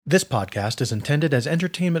This podcast is intended as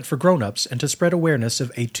entertainment for grown-ups and to spread awareness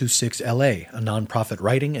of 826LA, a nonprofit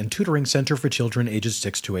writing and tutoring center for children ages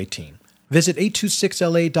 6 to 18. Visit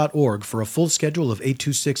 826la.org for a full schedule of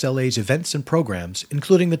 826LA's events and programs,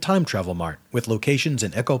 including the Time Travel Mart, with locations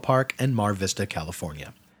in Echo Park and Mar Vista,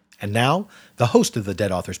 California. And now, the host of the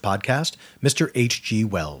Dead Authors Podcast, Mr. H.G.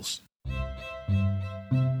 Wells.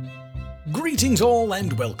 Greetings all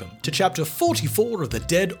and welcome to Chapter 44 of the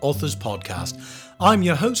Dead Authors Podcast. I'm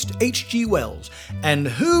your host, H.G. Wells, and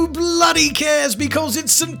who bloody cares because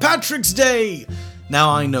it's St. Patrick's Day?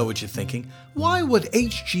 Now I know what you're thinking. Why would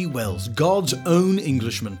H.G. Wells, God's own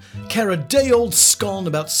Englishman, care a day-old scone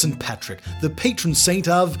about St. Patrick, the patron saint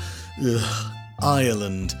of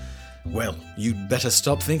Ireland? Well, you'd better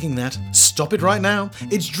stop thinking that. Stop it right now.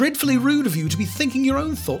 It's dreadfully rude of you to be thinking your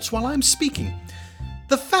own thoughts while I'm speaking.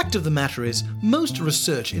 The fact of the matter is, most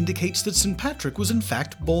research indicates that St. Patrick was in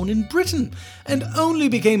fact born in Britain, and only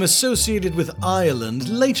became associated with Ireland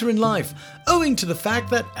later in life, owing to the fact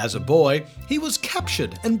that, as a boy, he was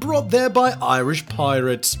captured and brought there by Irish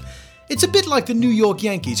pirates. It's a bit like the New York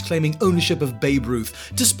Yankees claiming ownership of Babe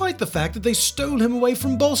Ruth, despite the fact that they stole him away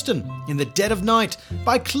from Boston in the dead of night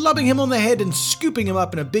by clubbing him on the head and scooping him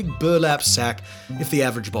up in a big burlap sack, if the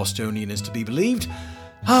average Bostonian is to be believed.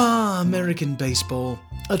 American baseball,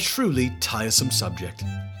 a truly tiresome subject.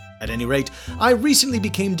 At any rate, I recently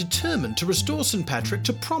became determined to restore St. Patrick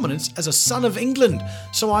to prominence as a son of England,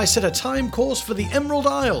 so I set a time course for the Emerald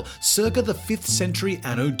Isle, circa the 5th century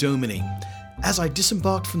Anno Domini. As I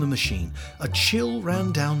disembarked from the machine, a chill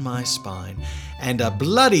ran down my spine, and a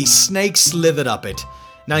bloody snake slithered up it.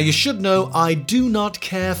 Now you should know I do not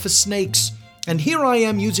care for snakes. And here I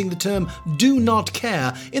am using the term do not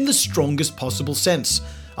care in the strongest possible sense.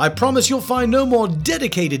 I promise you'll find no more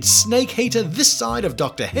dedicated snake hater this side of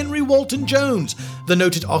Dr. Henry Walton Jones, the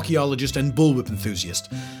noted archaeologist and bullwhip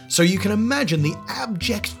enthusiast. So you can imagine the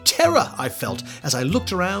abject terror I felt as I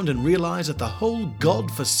looked around and realized that the whole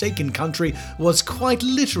God-forsaken country was quite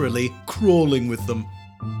literally crawling with them.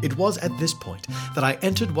 It was at this point that I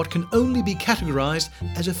entered what can only be categorized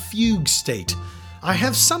as a fugue state. I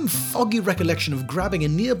have some foggy recollection of grabbing a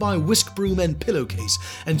nearby whisk broom and pillowcase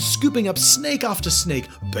and scooping up snake after snake,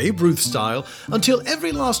 Babe Ruth style, until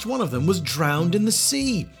every last one of them was drowned in the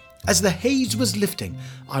sea. As the haze was lifting,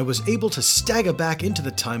 I was able to stagger back into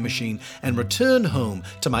the time machine and return home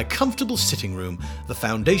to my comfortable sitting room, the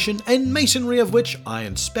foundation and masonry of which I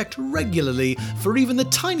inspect regularly for even the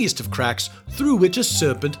tiniest of cracks through which a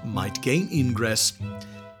serpent might gain ingress.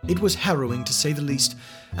 It was harrowing, to say the least,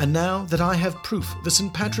 and now that I have proof that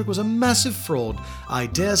St. Patrick was a massive fraud, I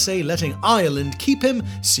dare say letting Ireland keep him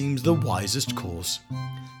seems the wisest course.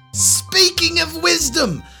 Speaking of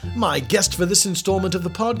wisdom, my guest for this installment of the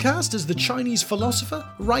podcast is the Chinese philosopher,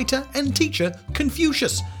 writer, and teacher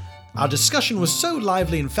Confucius. Our discussion was so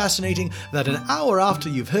lively and fascinating that an hour after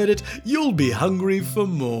you've heard it, you'll be hungry for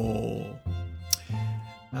more.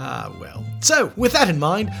 So, with that in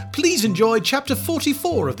mind, please enjoy Chapter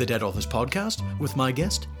 44 of the Dead Authors Podcast with my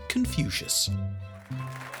guest, Confucius.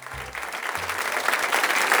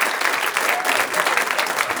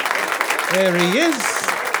 There he is.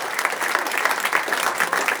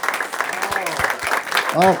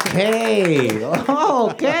 Okay.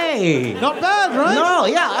 Not bad, right? No,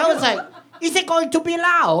 yeah, I was like, is it going to be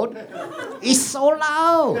loud? It's so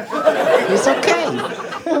loud. It's okay.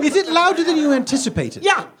 Is it louder than you anticipated?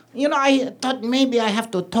 Yeah. I thought maybe I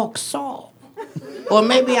have to talk soft. Or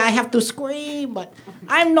maybe I have to scream, but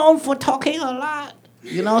I'm known for talking a lot.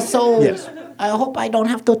 So yes. I hope I don't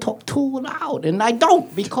have to talk too loud. And I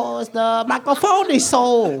don't, because the microphone is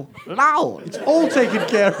so loud. It's all taken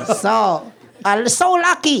care of. So I'm so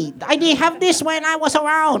lucky. I didn't have this when I was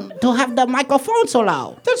around to have the microphone so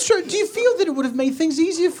loud. That's true. Do you feel that it would have made things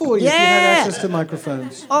easier for you if you had access to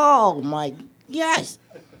microphones? Oh, my, yes.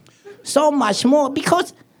 So much more,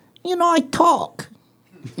 because, I talk.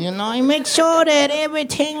 I make sure that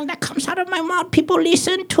everything that comes out of my mouth, people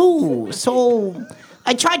listen to. So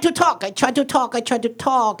I try to talk.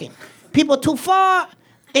 And people too far,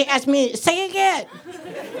 they ask me, say again.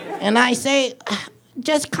 And I say,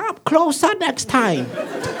 just come closer next time.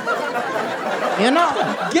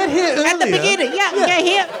 Get here earlier. At the beginning, get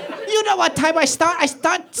here. You know what time I start? I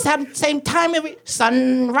start same time every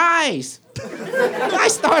sunrise. I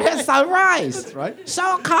start at sunrise. That's right.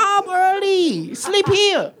 So come early. Sleep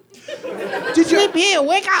here. Sleep here.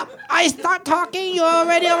 Wake up. I start talking. You're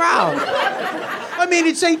already around. I mean,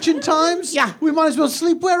 it's ancient times. Yeah. We might as well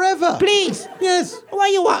sleep wherever. Please. Yes. What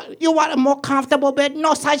you want? You want a more comfortable bed?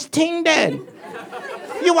 No such thing then.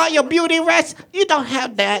 You want your beauty rest? You don't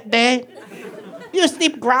have that there. You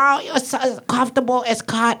sleep ground. You're as comfortable as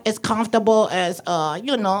cot, as comfortable as how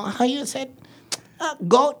you said,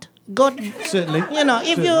 goat. Goat. Certainly.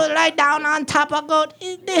 If you lie down on top of goat,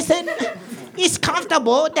 it's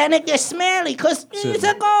comfortable. Then it gets smelly because it's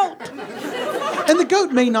a goat. And the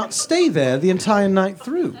goat may not stay there the entire night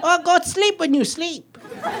through. Or goat sleep when you sleep.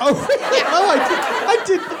 Oh, really?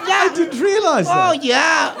 I didn't realize that. Oh,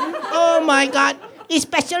 yeah. Oh, my God.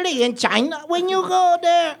 Especially in China, when you go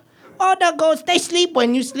there, all the goats, they sleep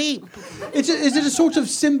when you sleep. Is it a sort of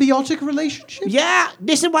symbiotic relationship? Yeah,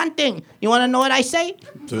 this is one thing. You want to know what I say?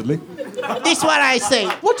 Certainly. This is what I say.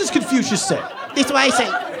 What does Confucius say? This is what I say.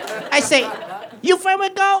 I say, you friend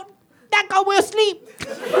with goat? That goat will sleep.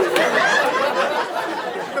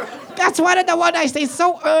 That's one of the ones I say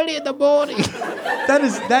so early in the morning.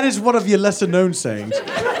 That is one of your lesser known sayings.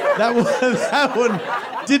 That one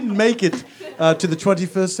didn't make it to the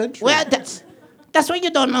 21st century. Well, that's what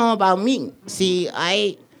you don't know about me. See,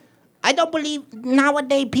 I don't believe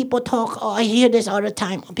nowadays people talk. Oh, I hear this all the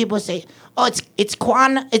time. People say, "Oh, it's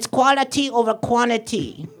quality over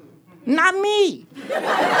quantity." Not me.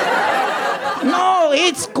 No,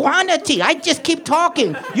 it's quantity. I just keep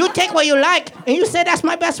talking. You take what you like, and you say that's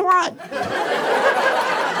my best one.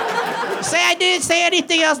 Say I didn't say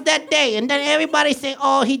anything else that day, and then everybody say,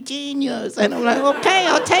 "Oh, he genius," and I'm like, "Okay,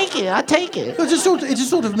 I'll take it. It's a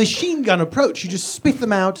sort of machine gun approach. You just spit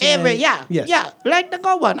them out. Yeah, like the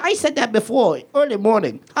good one. I said that before, early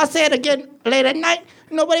morning. I'll say it again late at night.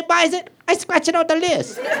 Nobody buys it. I scratch it off the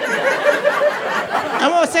list.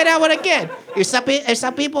 I'm gonna say that one again. If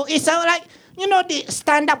some people, it's like. The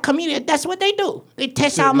stand-up comedian, that's what they do. They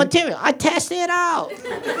test out material. I test it out.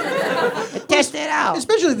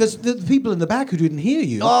 Especially the people in the back who didn't hear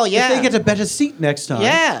you. Oh, yeah. If they get a better seat next time,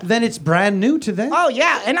 then it's brand new to them. Oh,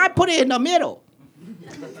 yeah, and I put it in the middle.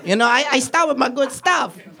 I start with my good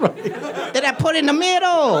stuff. Right. Then I put it in the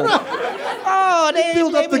middle. Right. Oh, they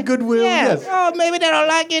build up the goodwill, yes. Oh, maybe they don't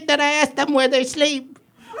like it, then I ask them where they sleep.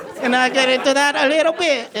 And I get into that a little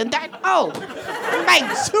bit, and thanks.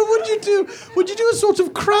 So would you do a sort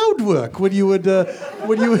of crowd work when you would do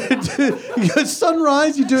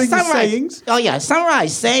sunrise? You're doing the sayings. Oh yeah,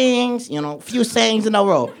 sunrise sayings. A few sayings in a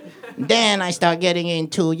row. Then I start getting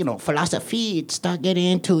into philosophy. Start getting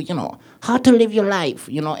into how to live your life.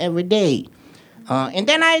 Every day. And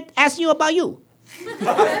then I ask you about you.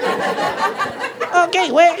 Okay,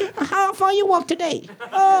 how far you walk today?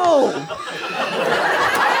 Oh.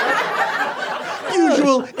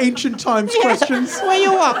 Usual ancient times questions. Where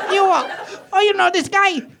you walk? Oh, you know this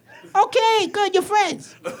guy? Okay, good, you're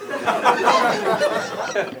friends.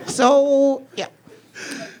 So, yeah.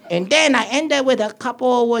 And then I ended with a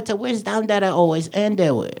couple of words of wisdom that I always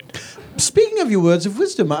ended with. Speaking of your words of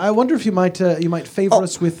wisdom, I wonder if you might favor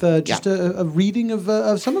us with just a reading of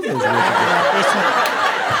some of those words of wisdom.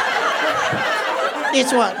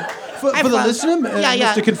 This one. For the listener,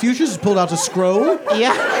 Mr. Confucius has pulled out a scroll.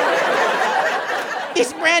 Yeah.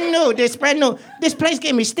 It's brand new. This place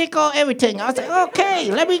gave me sticker, everything. I was like, okay,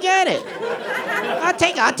 let me get it. I'll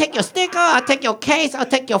take your sticker. I'll take your case. I'll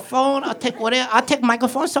take your phone. I'll take whatever. I'll take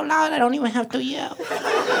microphone so loud I don't even have to yell.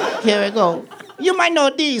 Here we go. You might know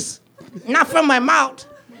these. Not from my mouth,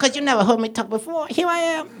 because you never heard me talk before. Here I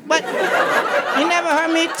am. But you never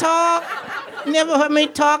heard me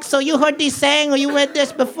talk. So you heard this saying, or you read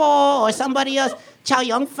this before, or somebody else. Chow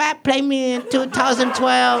Yun Fat played me in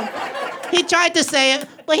 2012. He tried to say it,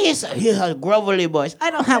 but he has gravelly voice.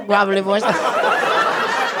 I don't have gravelly voice.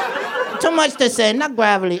 Too much to say, not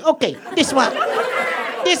gravelly. Okay, this one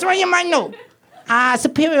you might know. A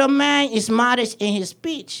superior man is modest in his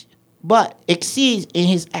speech, but exceeds in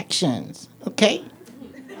his actions. Okay?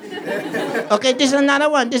 Okay, this is another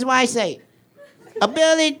one. This is what I say.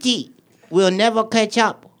 Ability will never catch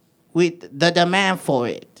up with the demand for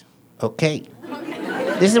it. Okay?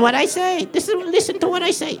 This is what I say. Listen to what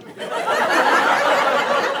I say.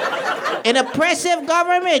 An oppressive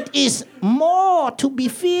government is more to be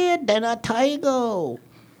feared than a tiger.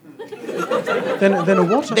 Than a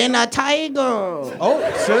what? Than a tiger. Oh,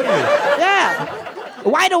 certainly. Yeah.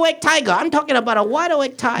 Wide awake tiger. I'm talking about a wide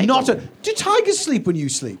awake tiger. Do tigers sleep when you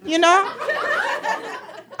sleep?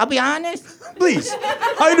 I'll be honest. Please.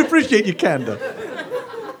 I'd appreciate your candor.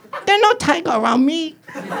 There's no tiger around me.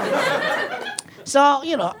 So,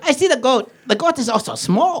 I see the goat. The goat is also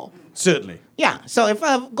small. Certainly. Yeah, so if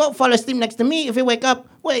a goat fall asleep next to me, if he wake up,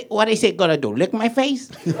 what is it gonna do? Lick my face?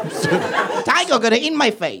 Tiger gonna eat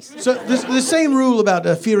my face. So the same rule about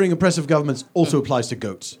fearing oppressive governments also applies to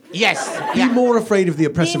goats. Yes. Be more afraid of the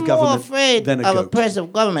oppressive government than a goat. Be more afraid of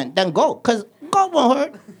oppressive government than goat, because goat won't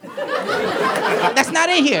hurt. That's not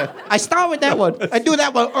in here. I start with that one. I do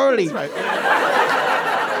that one early. That's right.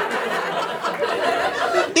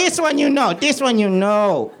 This one you know. This one you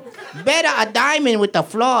know. Better a diamond with a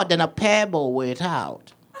flaw than a pebble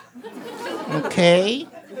without. Okay?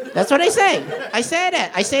 That's what I say. I say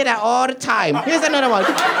that. I say that all the time. Here's another one.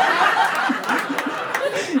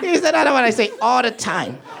 Here's another one I say all the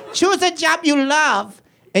time. Choose a job you love,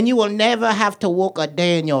 and you will never have to work a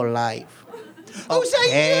day in your life. Who's that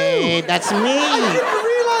you? That's me. I didn't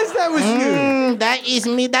realize that was you. That is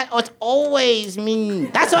me. That was always me.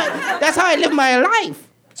 That's how I live my life.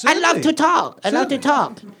 Certainly. I love to talk. I love to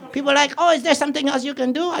talk. People are like, oh, is there something else you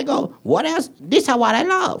can do? I go, what else? This is what I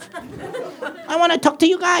love. I want to talk to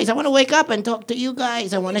you guys. I want to wake up and talk to you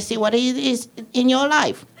guys. I want to see what it is in your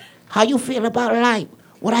life. How you feel about life.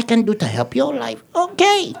 What I can do to help your life.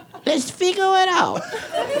 Okay, let's figure it out.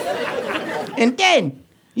 And then,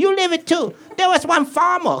 you live it too. There was one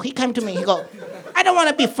farmer. He came to me. He go, I don't want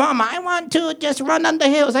to be a farmer. I want to just run on the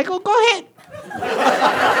hills. I go, go ahead.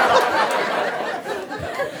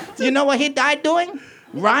 You know what he died doing?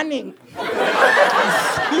 Running.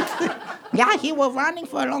 Yeah, he was running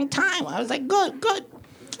for a long time. I was like, good.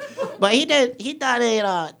 But he didn't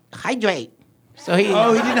hydrate. So he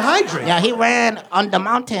didn't hydrate? Yeah, he ran on the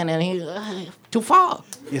mountain and he too far.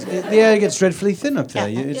 Yes, the air gets dreadfully thin up there.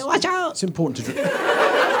 Yeah, watch out. It's important to drink.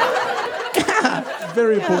 It's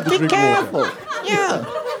very important to Be drink careful. water. Yeah.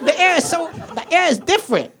 The air is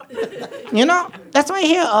different. You know? That's why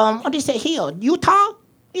here, what do you say here? Utah,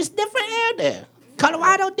 it's different air there.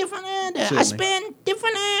 Colorado, different air there. Certainly. Aspen,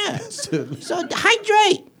 different air. Certainly. So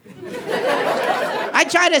hydrate. I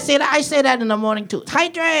try to say that. I say that in the morning too.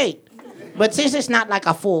 Hydrate. But since it's not like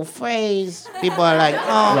a full phrase, people are like,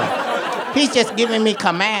 oh, he's just giving me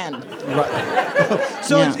command. Right.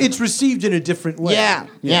 So Yeah. it's received in a different way.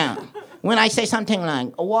 Yeah. When I say something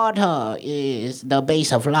like, water is the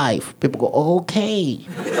base of life, people go, okay.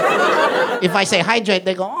 If I say hydrate,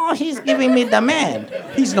 they go, oh, he's giving me the man.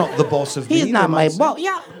 He's not the boss of me. He's not they my might say. boss.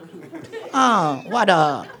 Yeah.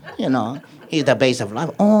 Water, is the base of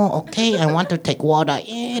life. Oh, okay, I want to take water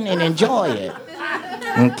in and enjoy it.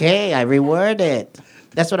 Okay, I reword it.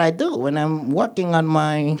 That's what I do when I'm working on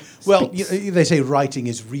my Well, speech. they say writing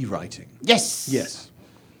is rewriting. Yes. Yes.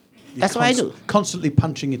 You're That's what I do. Constantly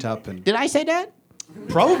punching it up. And Did I say that?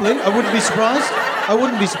 probably. I wouldn't be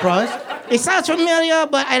surprised. It sounds familiar,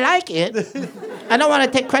 but I like it. I don't want to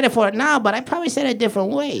take credit for it now, but I probably said it a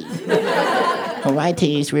different way.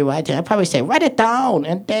 Writing is rewriting. I probably say, write it down,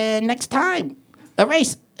 and then next time,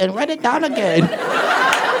 erase and write it down again.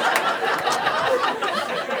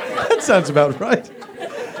 That sounds about right.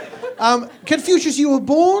 Confucius, you were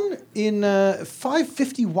born in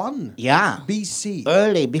 551 Yeah. BC.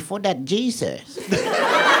 Early, before that Jesus.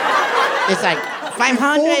 It's like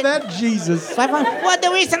 500. Before that Jesus. 500. Well,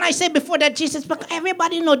 the reason I say before that Jesus, because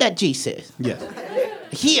everybody know that Jesus. Yes.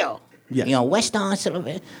 Here. Yes. Western,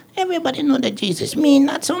 Sylvania, everybody know that Jesus. Me,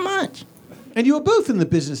 not so much. And you were both in the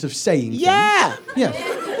business of saying Yeah. things. Yes.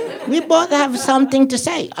 We both have something to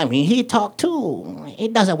say. I mean, he talked too. He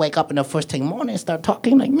doesn't wake up in the first thing morning and start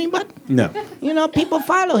talking like me, but No. people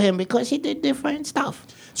follow him because he did different stuff.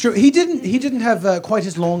 It's true. He didn't have quite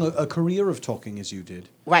as long a career of talking as you did.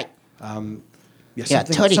 Right. Yes, Yeah,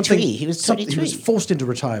 33. He was 33. He was forced into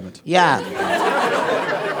retirement. Yeah.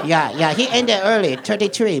 Yeah. He ended early,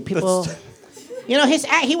 33. People,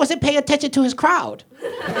 he wasn't paying attention to his crowd.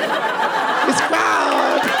 His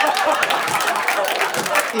crowd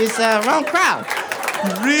is wrong crowd.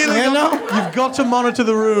 You've got to monitor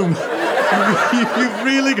the room. You've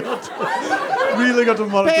really got to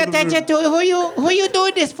monitor Pay the attention room. to who you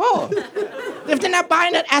doing this for. If they're not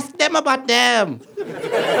buying it, ask them about them.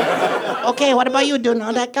 Okay, what about you doing?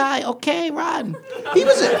 Oh, that guy. Okay, run. He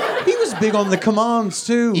was big on the commands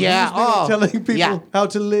too. Yeah, He was big on telling people how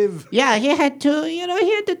to live. Yeah, he had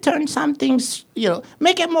to turn some things,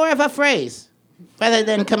 make it more of a phrase rather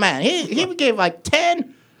than command. He gave like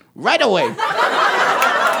 10 right away.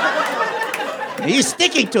 He's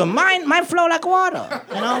sticking to it. Mine flow like water.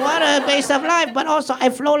 Water, base of life, but also I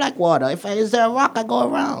flow like water. If there's a rock, I go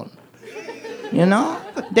around.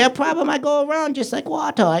 Their problem, I go around just like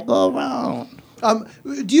water. I go around.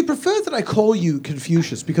 Do you prefer that I call you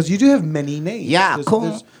Confucius? Because you do have many names. Yeah,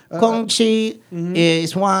 There's, Kung Chi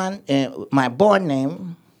is one. My born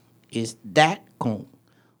name is that Kung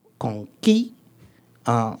Ki.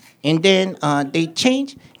 And then they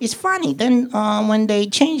change. It's funny. Then when they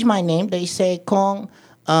change my name, they say Kung.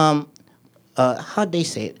 How they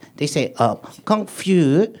say it? They say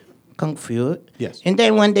Confucius. Yes. And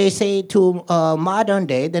then when they say to modern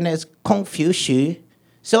day, then it's Confucius.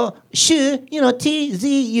 So Shu,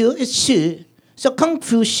 T-Z-U is Shu. So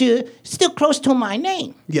Confucius still close to my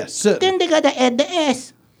name. Yes, certainly. Then they gotta add the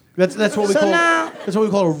S. That's what we So call. now- That's what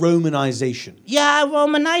we call a Romanization. Yeah,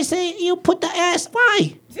 Romanize it. You put the S.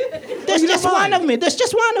 Why? There's you just don't one mind? of me. There's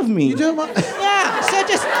just one of me. You don't mind? Yeah. So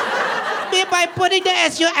just by putting the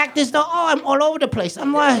S, you act as though I'm all over the place.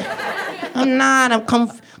 I'm like, I'm not. I'm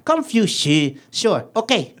Confucius. Sure.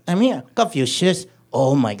 Okay. I'm here. Confucius.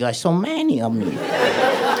 Oh my gosh, so many of me.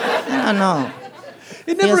 I don't know.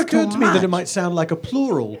 It never Feels occurred too to me that it much. might sound like a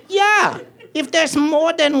plural. Yeah. If there's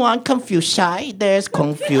more than one Confucius, there's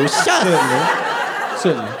Confucius.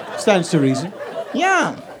 Certainly. Stands to reason.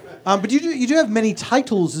 Yeah. But you do have many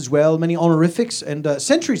titles as well, many honorifics, and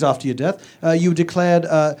centuries after your death, you were declared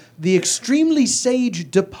the extremely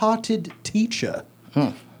sage departed teacher.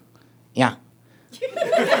 Yeah.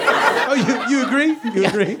 Oh, you agree? You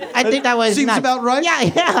agree? I think that was seems nice. about right.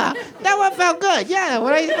 Yeah. That one felt good. Yeah,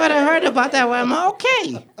 when I heard about that one, I'm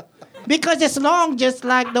okay. Because it's long, just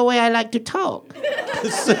like the way I like to talk.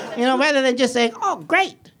 Rather than just saying, "Oh,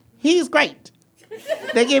 great, he's great."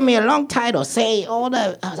 They give me a long title, say all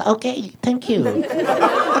the. I was like, okay, thank you.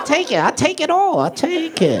 I'll take it. I'll take it all. I'll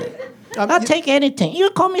take it. I'll take anything. You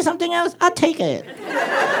call me something else, I'll take it.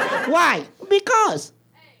 Why? Because.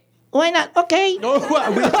 Why not? Okay.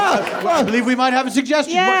 I believe we might have a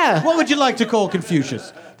suggestion. Yeah. What would you like to call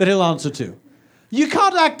Confucius that he'll answer to? You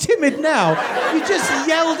can't act timid now. You just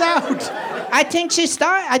yelled out. I think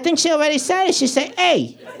she already said it. She said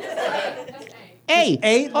A. A.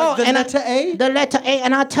 A? Like the letter A? The letter A.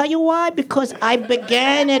 And I'll tell you why. Because I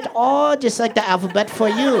began it all just like the alphabet for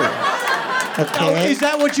you. Okay? Oh, is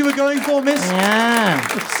that what you were going for, miss? Yeah.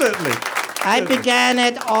 Certainly. I began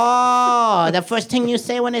it all. The first thing you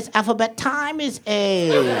say when it's alphabet time is A.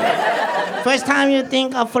 First time you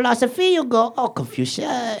think of philosophy, you go, oh,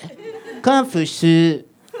 Confucius. Confucius.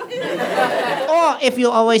 Or if you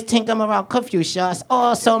always think I'm around Confucius,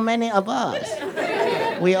 or so many of us,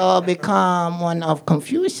 we all become one of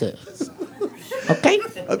Confucius. Okay?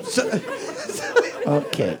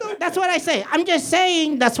 Okay. That's what I say. I'm just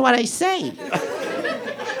saying that's what I say.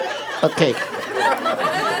 Okay.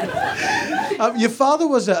 Your father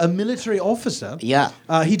was a military officer. Yeah.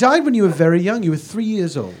 He died when you were very young. You were 3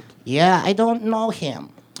 years old. Yeah, I don't know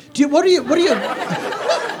him. What do you?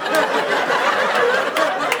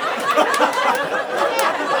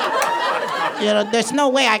 There's no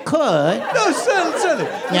way I could. No, certainly.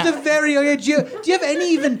 Yeah. At a very young age, do you have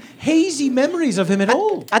any even hazy memories of him at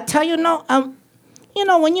all? I tell you,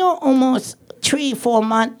 when you're almost 3-4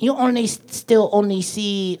 months, you still only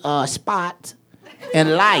see spots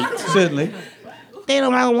and light. Certainly. Then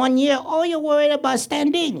around 1 year, all you're worried about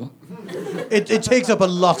standing. It takes up a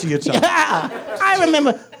lot of your time. Yeah, I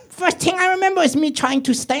remember. First thing I remember is me trying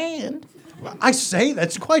to stand. I say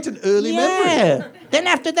that's quite an early memory. Then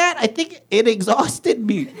after that, I think it exhausted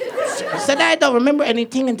me. So then I don't remember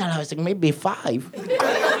anything until I was like maybe 5.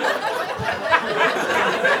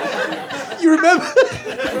 You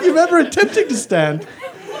remember attempting to stand.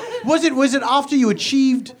 Was it after you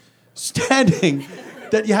achieved standing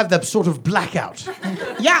that you have that sort of blackout?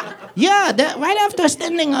 Yeah. Right after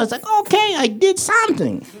standing, I was like, okay, I did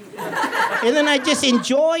something. And then I just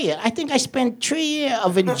enjoy it. I think I spent 3 years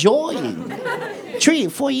of enjoying.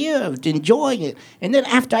 3-4 years of enjoying it. And then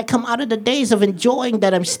after I come out of the days of enjoying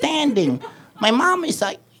that I'm standing, my mom is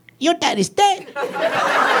like, your dad is dead.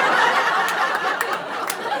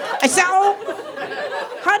 I said, oh,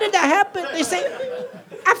 how did that happen? They say,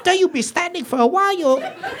 after you be standing for a while,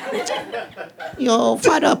 your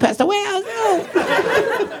father passed away. I was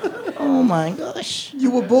like, oh my gosh.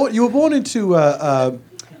 You were born into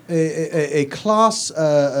a class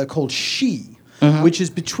called Shi, which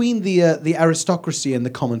is between the aristocracy and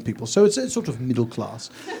the common people. So it's a sort of middle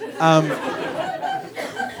class.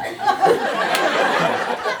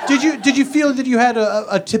 Did you feel that you had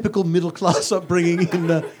a typical middle class upbringing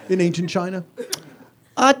in ancient China?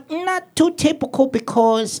 Not too typical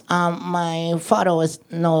because my father was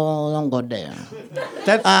no longer there.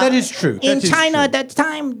 That is true. In China at that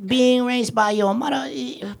time, being raised by your mother,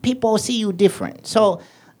 people see you different. So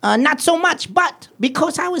not so much, but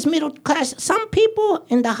because I was middle class, some people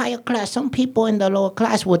in the higher class, some people in the lower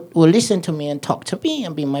class would listen to me and talk to me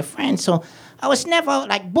and be my friend. So I was never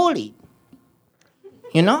like bullied.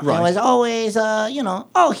 Right. I was always, oh,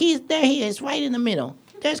 there he is, right in the middle.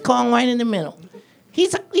 There's Kong right in the middle.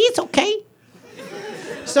 He's okay.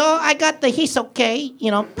 So I got the he's okay,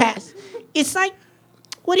 pass. It's like,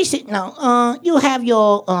 what is it now? You have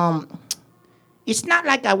your, it's not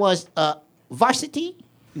like I was varsity,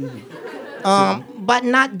 but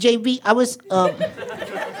not JV. I was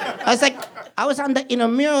on the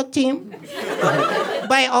intramural team,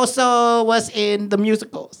 but I also was in the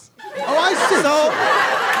musicals. Oh, I see.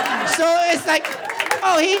 So it's like,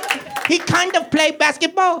 Oh, he kind of played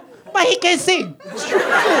basketball, but he can sing.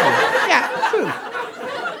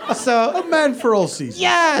 Yeah. So A man for all seasons.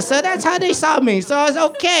 yeah, so that's how they saw me. So I was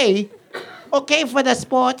okay. Okay for the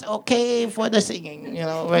sports, okay for the singing,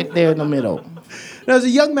 right there in the middle. Now, as a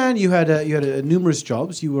young man, you had numerous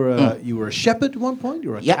jobs. You were a shepherd at one point. You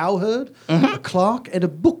were a Yep. cowherd, a clerk, and a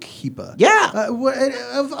bookkeeper. Yeah.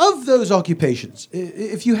 Of those occupations,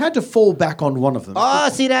 if you had to fall back on one of them, Oh,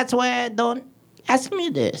 see, that's why don't ask me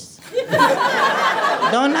this.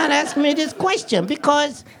 Don't not ask me this question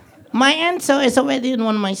because my answer is already in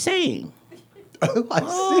one of my saying. oh, I see.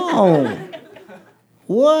 Oh,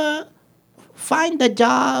 well, find a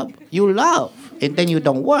job you love and then you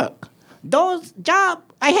don't work. Those jobs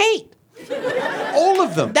I hate. All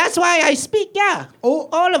of them. That's why I speak, yeah.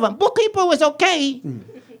 All of them. Bookkeeper was okay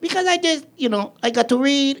because I just, I got to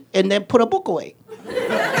read and then put a book away.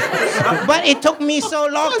 But it took me so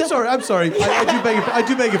long to... I'm sorry. I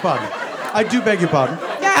do beg your pardon. I do beg your pardon.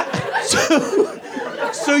 Yeah.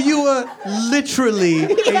 So you were literally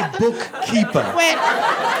a bookkeeper. Well,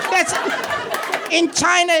 that's... In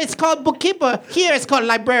China, it's called bookkeeper. Here, it's called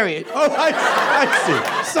librarian. Oh, I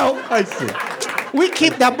see. So I see. we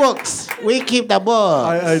keep the books. We keep the books.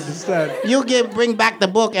 I understand. You bring back the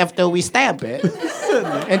book after we stamp it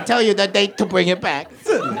and tell you the date to bring it back.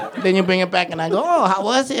 Then you bring it back and I go, oh, how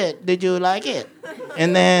was it? Did you like it?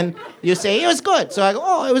 And then you say, it was good. So I go,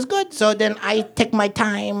 oh, it was good. So then I take my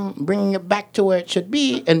time bringing it back to where it should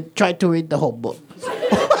be and try to read the whole book.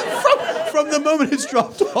 From the moment it's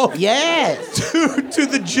dropped off Yes. to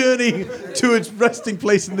the journey to its resting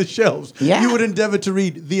place in the shelves, Yeah. you would endeavor to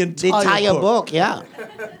read the The entire, entire book, yeah.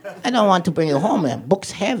 I don't want to bring it home, man.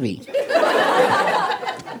 Book's heavy.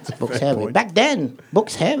 Book's heavy. point. Back then,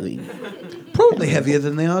 book's heavy. Probably heavier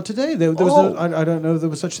than they are today. There was Oh. I don't know if there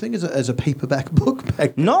was such thing as a paperback book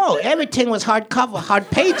back then. No, everything was hardcover, hard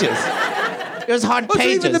pages. It was hard Oh, so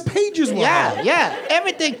pages. even the pages were hard. Yeah,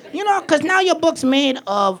 everything. Because now your book's made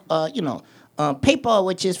of, paper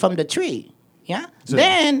which is from the tree. Yeah?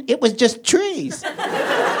 Then it was just trees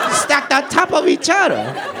stacked on top of each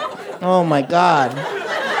other. Oh, my God.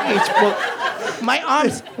 Each book. My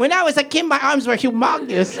arms, when I was a kid, my arms were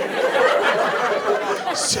humongous.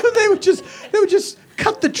 So they would just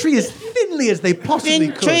cut the tree as thinly as they possibly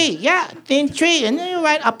Thin could. tree, yeah, thin tree. And then you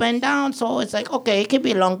write up and down, so it's like, okay, it could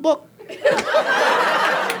be a long book.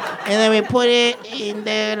 And then we put it in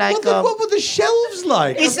there like What were the shelves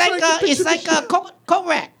like? it's I'm like trying to picture the a coat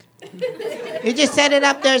rack. You just set it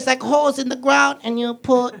up there. It's like holes in the ground, and you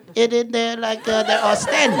put it in there like they're all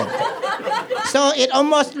standing. So it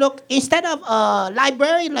almost looked, instead of a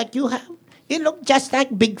library like you have, it looked just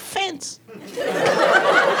like big fence.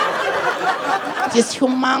 Just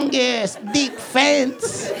humongous, deep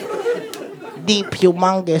fence. Deep,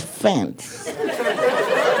 humongous fence.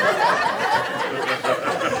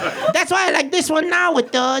 That's why I like this one now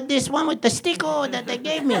with this one with the sticker that they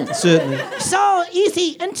gave me. Certainly. So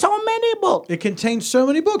easy and so many books. It contains so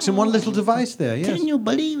many books in one little device there, yes. Can you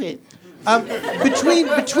believe it?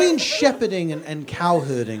 Between shepherding and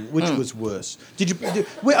cowherding, which was worse?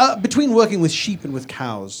 Between working with sheep and with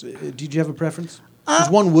cows, did you have a preference? Was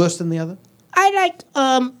one worse than the other? I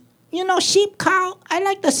like, sheep, cow. I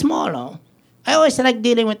like the smaller. I always like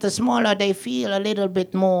dealing with the smaller. They feel a little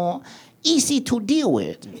bit more easy to deal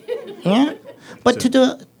with. Yeah? But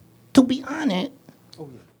to be honest,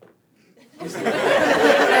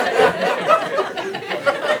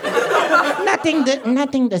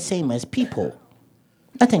 nothing the same as people.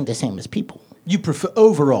 Nothing the same as people. You prefer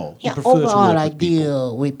overall? Yeah, you prefer to overall work I with people.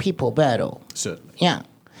 deal with people better. Certainly. Yeah.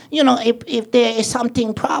 If there is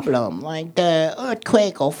something problem, like the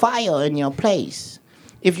earthquake or fire in your place,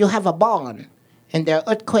 if you have a barn and there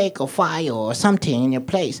earthquake or fire or something in your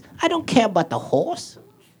place, I don't care about the horse.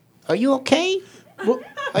 Are you okay?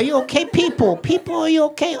 Are you okay, people? People, are you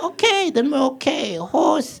okay? Okay, then we're okay.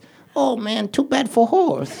 Horse, oh man, too bad for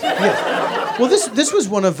horse. Well, this was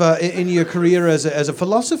one of in your career as a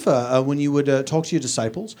philosopher when you would talk to your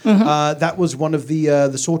disciples. That was one of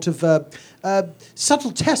the sort of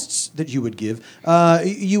subtle tests that you would give.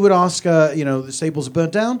 You would ask, the stables are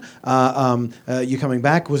burnt down. You're coming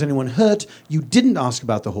back. Was anyone hurt? You didn't ask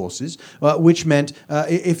about the horses, which meant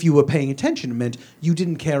if you were paying attention, it meant you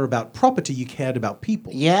didn't care about property. You cared about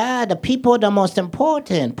people. Yeah, the people are the most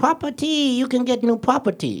important. Property, you can get new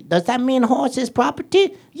property. Does that mean horse is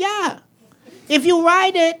property? Yeah. If you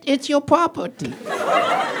ride it, it's your property.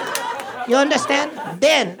 You understand?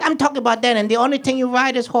 Then, I'm talking about then, and the only thing you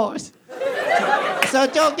ride is horse. So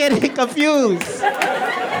don't get it confused.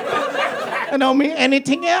 I don't mean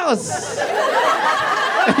anything else.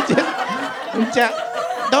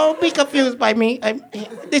 Don't be confused by me.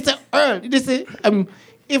 This is Earl. This is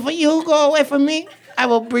if you go away from me, I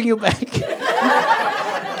will bring you back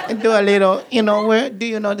and do a little. Where do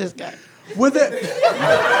you know this guy? Were there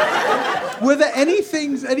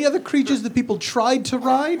any other creatures that people tried to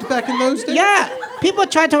ride back in those days? Yeah, people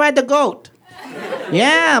tried to ride the goat.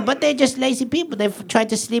 Yeah, but they're just lazy people. They try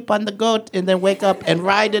to sleep on the goat and then wake up and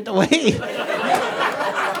ride it away.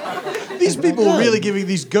 These people were really giving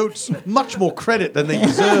these goats much more credit than they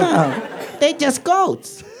deserve. They're just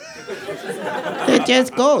goats. They're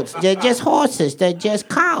just goats. They're just horses. They're just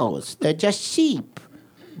cows. They're just sheep.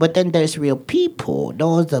 But then there's real people.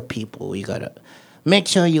 Those are people you gotta make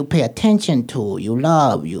sure you pay attention to. You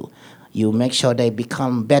love You make sure they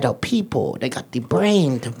become better people. They got the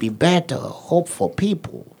brain to be better, hopeful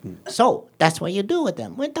people. So that's what you do with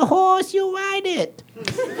them. With the horse, you ride it.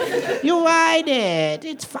 You ride it.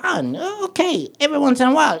 It's fun. Okay. Every once in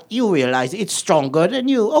a while, you realize it's stronger than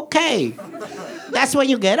you. Okay. That's when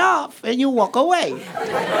you get off and you walk away.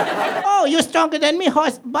 Oh, you're stronger than me,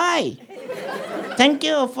 horse. Bye. Thank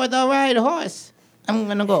you for the ride, horse. I'm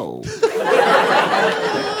gonna go.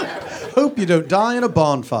 Hope you don't die in a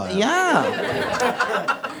bonfire. Yeah.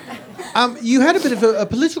 You had a bit of a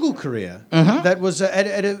political career that was at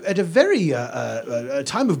a very a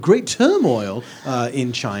time of great turmoil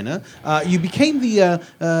in China. You became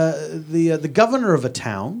the governor of a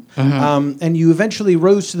town, and you eventually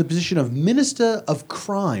rose to the position of Minister of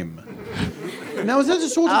Crime. Now, is that a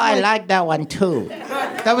sort of? I like that one too.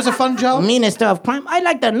 That was a fun job. Minister of Crime. I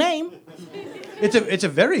like the name. It's a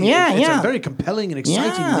very a very compelling and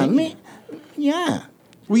exciting name. Yeah.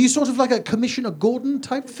 Were you sort of like a Commissioner Gordon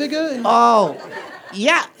type figure? Oh,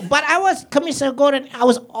 yeah. But I was Commissioner Gordon. I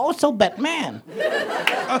was also Batman. Who's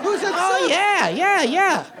that? Oh,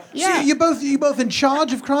 yeah. So you're both in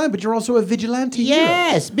charge of crime, but you're also a vigilante.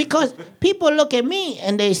 Yes, because people look at me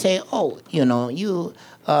and they say, "Oh, you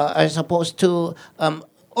are supposed to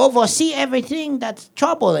oversee everything that's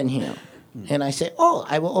trouble in here." And I say, "Oh,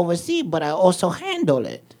 I will oversee, but I also handle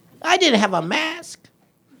it." I didn't have a mask.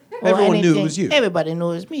 Everyone knew it was you. Everybody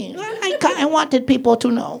knew it was me. I wanted people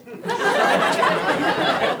to know.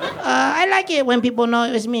 I like it when people know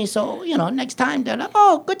it was me. So, next time they're like,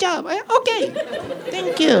 "Oh, good job. Okay.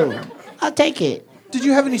 Thank you. I'll take it." Did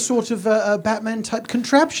you have any sort of Batman-type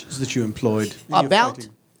contraptions that you employed? A belt?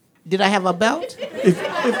 Fighting? Did I have a belt?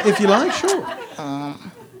 If you like, sure.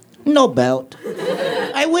 No belt.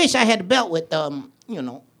 I wish I had a belt with,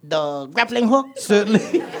 the grappling hook.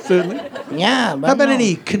 Certainly. Yeah, but how about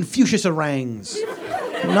any Confucius harangues?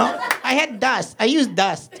 No, I had dust. I used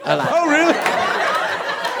dust a lot. Oh, really?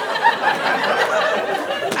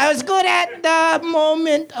 I was good at the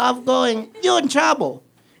moment of going, "You're in trouble."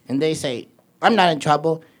 And they say, "I'm not in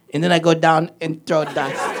trouble." And then I go down and throw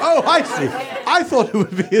dust. Oh, I see. I thought it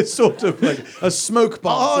would be a sort of like a smoke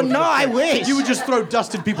bomb. Oh, no, I wish. You would just throw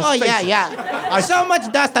dust in people's faces. Oh, yeah. So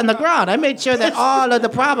much dust on the ground. I made sure that all of the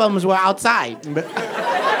problems were outside.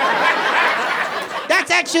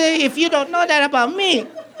 That's actually, if you don't know that about me,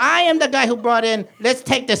 I am the guy who brought in, "Let's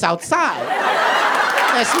take this outside."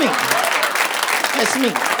 That's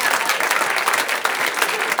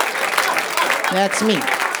me.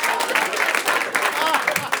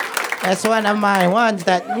 That's one of my ones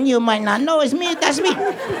that you might not know is me. That's me.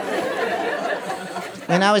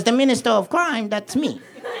 When I was the Minister of Crime, that's me.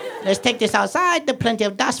 Let's take this outside. There's plenty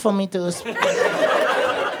of dust for me to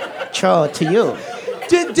throw to you.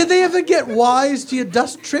 Did they ever get wise to your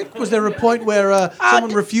dust trick? Was there a point where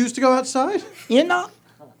someone refused to go outside?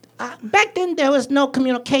 Back then there was no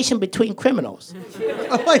communication between criminals.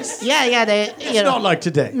 Oh, I see. Yeah. It's not like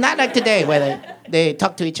today. Not like today, where they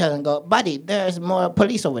talk to each other and go, "Buddy, there's more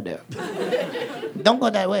police over there. Don't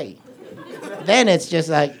go that way." Then it's just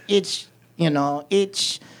like each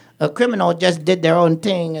criminal just did their own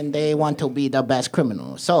thing and they want to be the best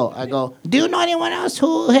criminal. So I go, "Do you know anyone else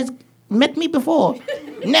who has met me before?"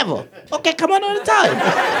 "Never." "Okay, come on outside.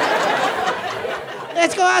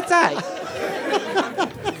 Let's go outside."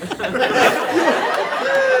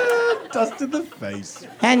 Dust to the face.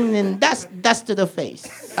 And then dust to the face.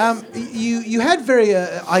 You had very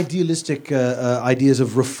idealistic ideas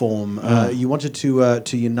of reform. You wanted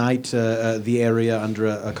to unite the area under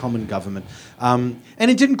a common government. And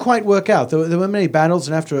it didn't quite work out. There were many battles,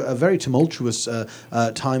 and after a very tumultuous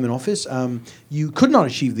time in office, you could not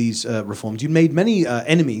achieve these reforms. You made many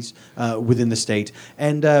enemies within the state,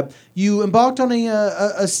 and you embarked on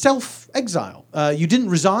a self-exile. You didn't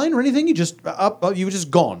resign or anything. You were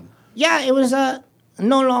just gone. Yeah, it was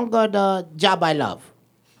no longer the job I love.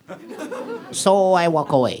 So I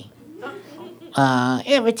walk away.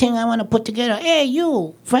 everything I want to put together. Hey,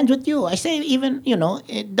 you, friends with you. I say even,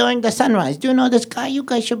 during the sunrise. Do you know this guy? You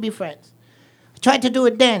guys should be friends. Try to do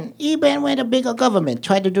it then. Even with a bigger government,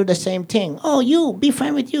 try to do the same thing. Oh, you, be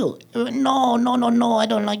friend with you. No, I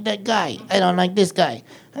don't like that guy. I don't like this guy.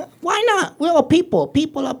 Why not? We're all people.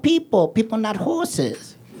 People are people. People, not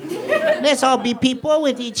horses. Let's all be people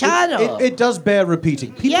with each other. It does bear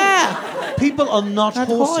repeating. People are not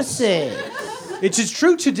horses. It's as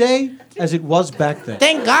true today as it was back then.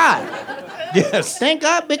 Thank God. Yes. Thank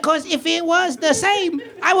God, because if it was the same,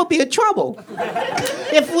 I would be in trouble.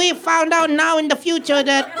 If we found out now in the future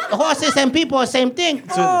that horses and people are the same thing.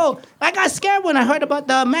 I got scared when I heard about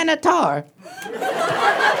the Minotaur.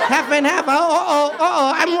 Half and half.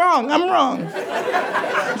 I'm wrong.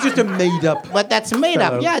 It's just a made-up. But that's made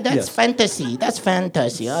up. Yeah, that's fantasy. That's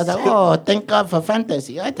fantasy. I was like, thank God for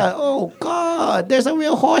fantasy. I thought, oh, God, there's a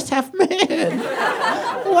real horse half man.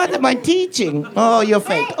 What am I teaching? Oh, you're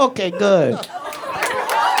fake. Okay, good.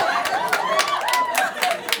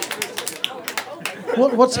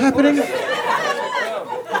 What's happening?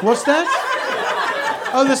 What's that?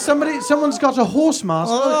 Oh, someone's got a horse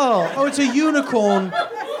mask. Oh, it's a unicorn.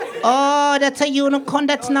 Oh, that's a unicorn.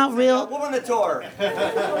 That's not real. Womanator.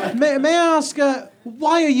 May I ask,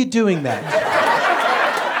 why are you doing that?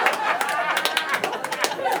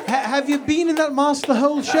 Have you been in that mask the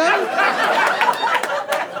whole show?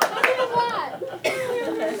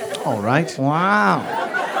 All right. Wow.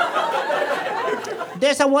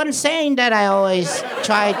 There's one saying that I always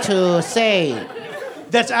try to say.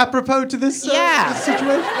 That's apropos to this, this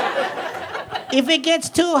situation? If it gets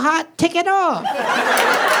too hot, take it off.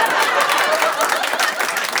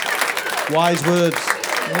 Wise words.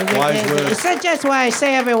 Wise words. It's just why I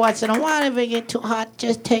say every once in a while, if it gets too hot,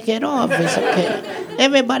 just take it off. It's okay.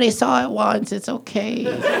 Everybody saw it once. It's okay.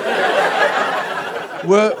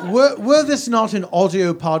 Were this not an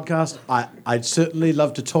audio podcast, I'd certainly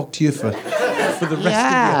love to talk to you for the rest of the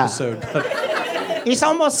episode. But it's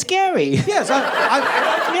almost scary. Yes,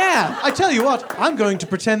 I tell you what, I'm going to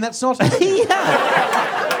pretend that's not happening.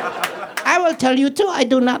 I will tell you too, I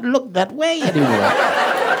do not look that way anymore.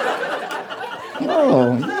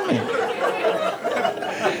 Oh, man.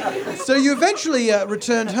 So you eventually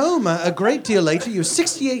returned home a great deal later. You were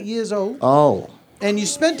 68 years old. Oh. And you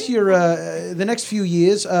spent your the next few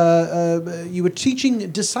years, you were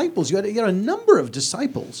teaching disciples. You had a number of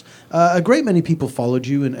disciples. A great many people followed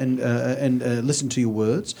you and listened to your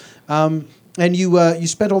words. And you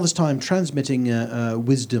spent all this time transmitting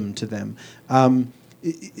wisdom to them. A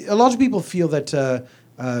lot of people feel that a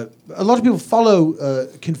lot of people follow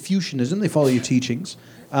Confucianism. They follow your teachings.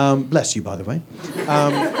 Bless you, by the way.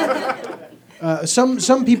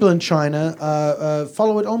 Some people in China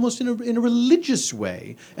follow it almost in a religious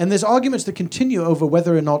way, and there's arguments that continue over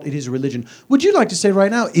whether or not it is a religion. Would you like to say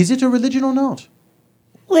right now, is it a religion or not?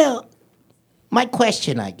 Well, my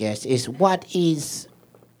question, I guess, is what is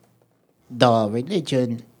the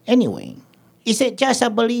religion anyway? Is it just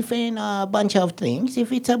a belief in a bunch of things?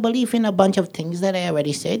 If it's a belief in a bunch of things that I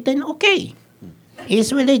already said, then okay,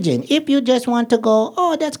 it's religion. If you just want to go,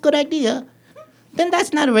 oh, that's a good idea, then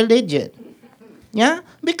that's not a religion. Yeah?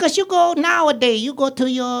 Because you go nowadays, you go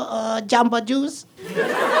to your Jamba Juice.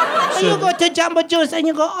 So you go to Jamba Juice and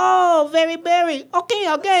you go, oh, very berry. Okay,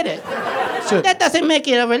 I'll get it. So that doesn't make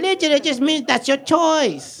it a religion. It just means that's your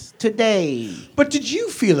choice today. But did you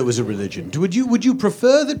feel it was a religion? Would you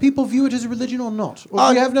prefer that people view it as a religion or not? Or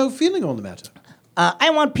do you have no feeling on the matter? I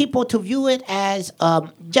want people to view it as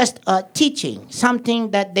just teaching,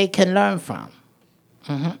 something that they can learn from.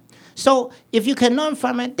 Mm-hmm. So if you can learn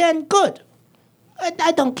from it, then good.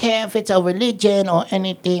 I don't care if it's a religion or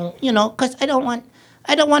anything, because I don't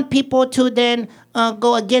want people to then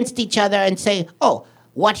go against each other and say, oh,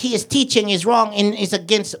 what he is teaching is wrong and is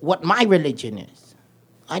against what my religion is.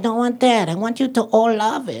 I don't want that. I want you to all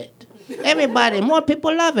love it. Everybody, more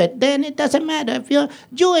people love it. Then it doesn't matter if you're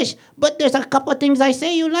Jewish, but there's a couple of things I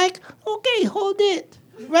say you like. Okay, hold it.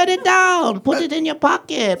 Write it down. Put it in your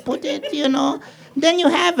pocket. Put it, Then you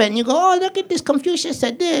have it, and you go, oh, look at this, Confucius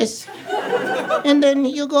said this. And then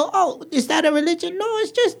you go, oh, is that a religion? No,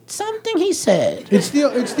 it's just something he said. It's the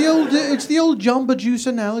old Jamba Juice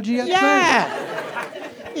analogy.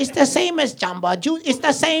 It's the same as Jamba Juice. It's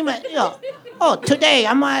the same as, oh, today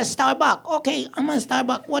I'm at Starbucks. Okay, I'm at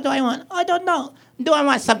Starbucks. What do I want? I don't know. Do I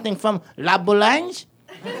want something from La Boulange?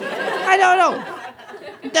 I don't know.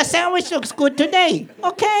 The sandwich looks good today.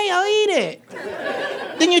 Okay, I'll eat it.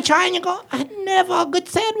 Then you try and you go, I never a good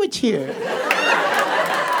sandwich here.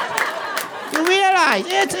 You realize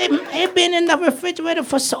it's been in the refrigerator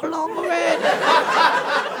for so long already.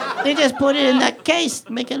 They just put it in that case,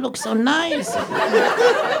 make it look so nice.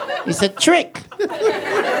 It's a trick.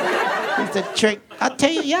 It's a trick. I'll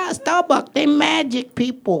tell you, yeah, Starbucks, they magic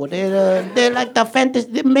people. They're like the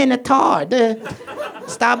fantasy, the Minotaur.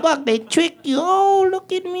 Starbucks, they trick you. Oh,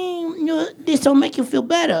 look at me. This will make you feel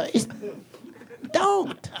better.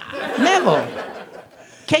 Don't. Never.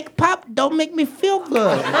 Cake pop don't make me feel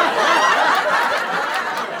good.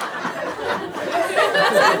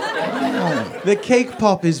 The cake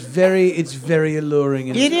pop is very alluring.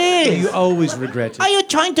 And It is. You always regret it. Are you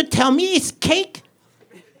trying to tell me it's cake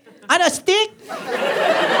on a stick?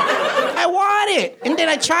 I want it. And then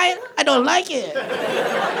I try it. I don't like it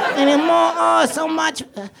anymore. Oh, so much.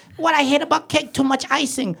 What I hate about cake, too much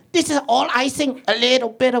icing. This is all icing, a little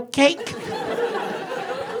bit of cake.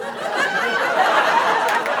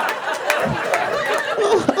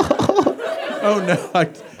 Oh, no.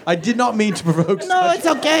 I did not mean to provoke No, it's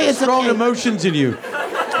okay. It's strong okay. emotions in you.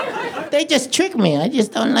 They just trick me. I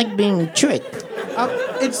just don't like being tricked.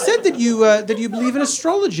 It's said that you believe in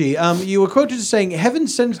astrology. You were quoted as saying, "Heaven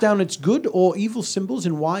sends down its good or evil symbols,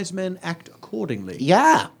 and wise men act accordingly."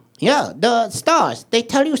 Yeah. The stars, they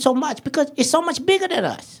tell you so much because it's so much bigger than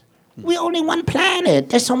us. We're only one planet.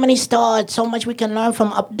 There's so many stars, so much we can learn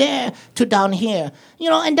from up there to down here.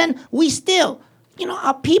 And then we still,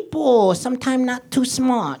 our people sometimes not too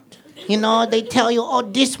smart. They tell you, oh,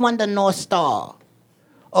 this one the North Star.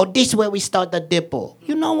 Oh, this is where we start the dipple.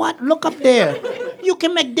 You know what? Look up there. You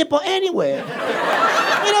can make dipple anywhere.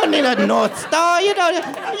 You don't need a North Star. You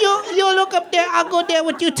look up there. I'll go there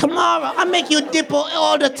with you tomorrow. I'll make you dipple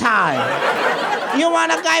all the time. You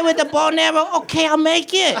want a guy with a bow and arrow? Okay, I'll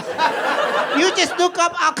make it. You just look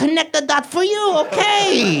up. I'll connect the dot for you.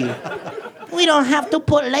 Okay. We don't have to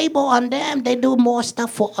put label on them. They do more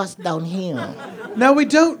stuff for us down here. Now, we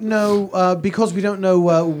don't know, because we don't know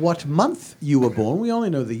what month you were born. We only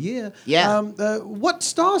know the year. Yeah. What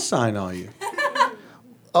star sign are you?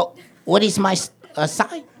 Oh, what is my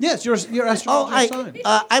sign? Yes, your astrological sign.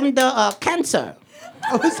 I'm the Cancer.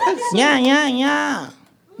 Oh, is that so?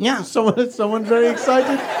 Yeah. Someone very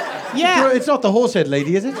excited? Yeah. It's not the horsehead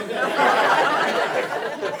lady, is it?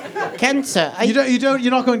 Cancer.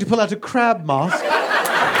 You're not going to pull out a crab mask?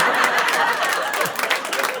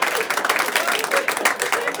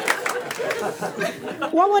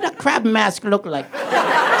 What would a crab mask look like?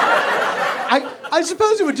 I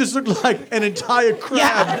suppose it would just look like an entire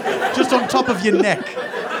crab just on top of your neck.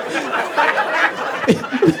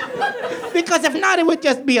 Because if not, it would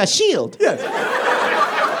just be a shield. Yes.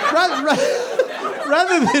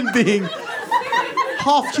 Rather than being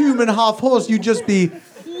half human, half horse, you'd just be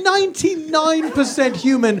 99%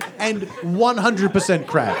 human and 100%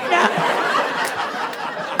 crab.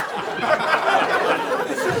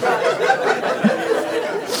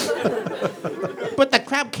 But the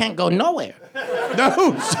crab can't go nowhere.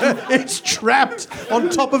 No, it's trapped on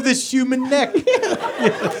top of this human neck.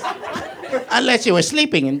 Yes. Unless you were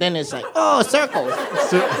sleeping, and then it's like, oh, circles.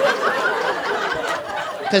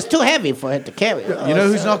 Because too heavy for it to carry. You know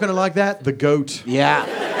who's not going to like that? The goat. Yeah.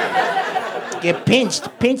 Get pinched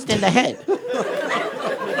in the head.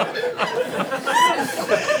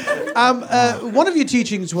 One of your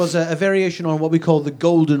teachings was a variation on what we call the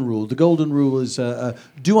golden rule. The golden rule is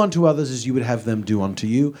do unto others as you would have them do unto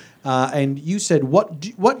you. And you said,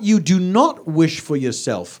 what you do not wish for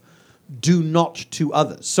yourself, do not to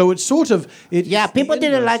others. So it's sort of... Yeah, people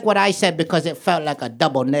didn't like what I said because it felt like a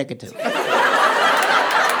double negative.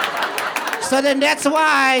 So then that's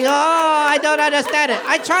why, I don't understand it.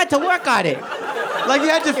 I tried to work on it. Like you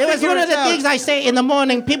had to figure it out. It was one of the things I say in the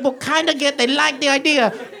morning. People kind of they like the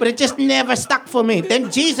idea, but it just never stuck for me.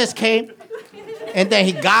 Then Jesus came, and then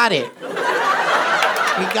he got it.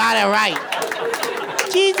 He got it right.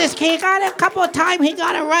 Jesus came, got it a couple of times, he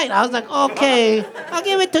got it right. I was like, okay, I'll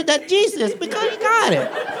give it to that Jesus because he got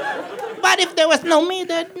it. But if there was no me,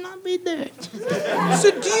 there'd not be there.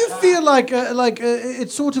 So do you feel like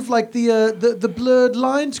it's sort of like the blurred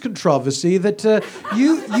lines controversy that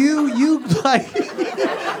you like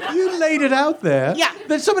you laid it out there? Yeah.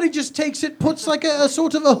 That somebody just takes it, puts like a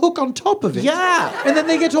sort of a hook on top of it. Yeah. And then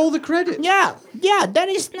they get all the credit. Yeah,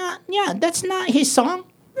 that's not his song.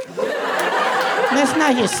 That's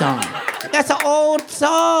not his song. That's an old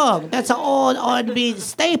song. That's an old R&B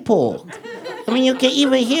staple. I mean, you can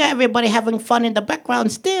even hear everybody having fun in the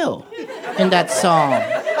background still in that song.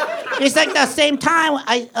 It's like the same time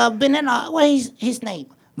Vanilla, what is his name?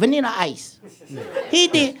 Vanilla Ice.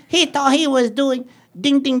 He thought he was doing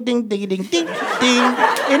ding, ding, ding, ding, ding, ding, ding.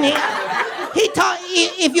 And he thought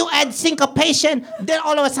if you add syncopation, then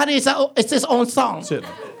all of a sudden it's his own song.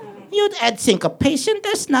 You'd add syncopation,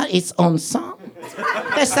 that's not its own song.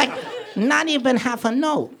 That's like not even half a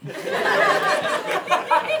note.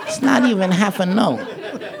 It's not even half a note.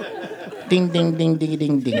 Ding, ding, ding, ding,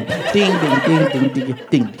 ding, ding. Ding, ding, ding, ding, ding,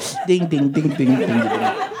 ding. Ding, ding, ding, ding, ding, ding.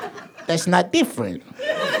 That's not different.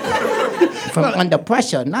 From under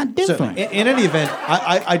pressure, not So, different. in any event,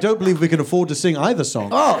 I don't believe we can afford to sing either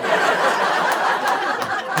song. Oh.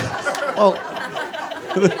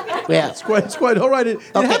 Yeah. It's quite all right. It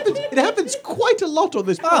happens quite a lot on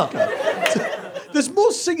this Oh. podcast. There's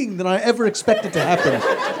more singing than I ever expected to happen.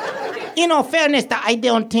 In all fairness, I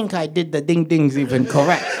don't think I did the ding dings even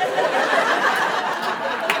correct.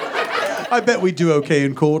 I bet we do okay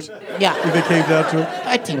in court. Yeah. If it came down to it.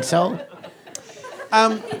 I think so.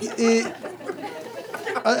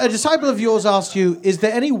 A disciple of yours asked you, is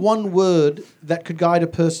there any one word that could guide a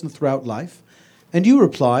person throughout life? And you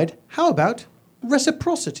replied, how about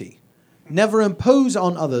reciprocity? Never impose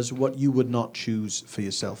on others what you would not choose for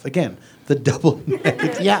yourself. Again, the double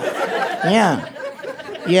negative. Yeah.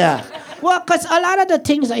 Well, because a lot of the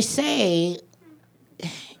things I say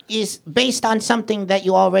is based on something that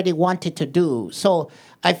you already wanted to do. So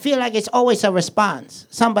I feel like it's always a response.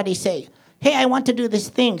 Somebody say, hey, I want to do this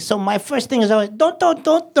thing. So my first thing is always, don't, no.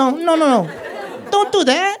 Don't do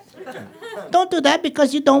that. Don't do that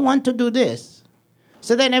because you don't want to do this.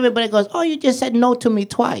 So then everybody goes, oh, you just said no to me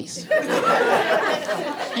twice.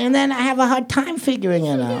 And then I have a hard time figuring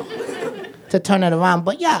it out to turn it around.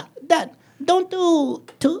 But yeah, don't do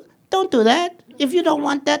that. If you don't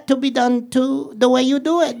want that to be done to the way you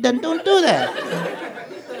do it, then don't do that.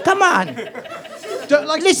 Come on.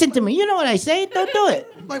 Listen to me. You know what I say. Don't do it.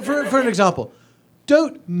 Like for an example,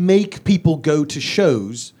 don't make people go to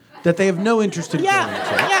shows that they have no interest in going to.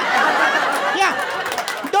 Yeah.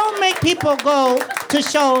 Don't make people go to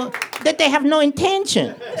show that they have no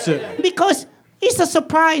intention. Because it's a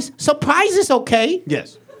surprise. Surprise is okay.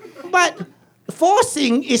 Yes. But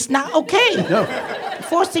forcing is not okay. No.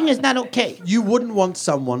 Forcing is not okay. You wouldn't want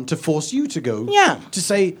someone to force you to go to,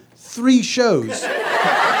 say, 3 shows.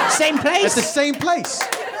 Same place? At the same place.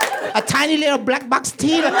 A tiny little black box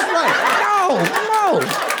theater? That's right.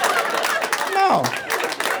 No.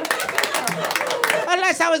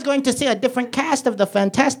 Unless I was going to see a different cast of the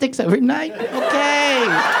Fantastics every night. Okay.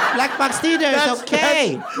 Black box theater is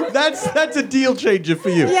okay. That's a deal changer for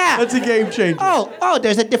you. Yeah. That's a game changer. Oh,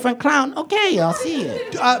 there's a different clown. Okay, I'll see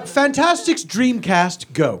it. Fantastics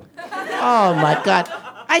Dreamcast, go. Oh, my God.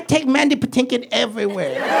 I take Mandy Patinkin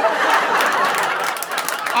everywhere.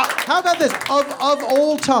 How about this? Of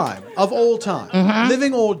all time,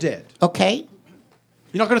 living or dead. Okay.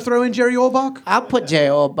 You're not going to throw in Jerry Orbach? I'll put Jerry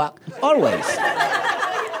Orbach always.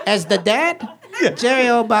 As the dad? Yeah. Jerry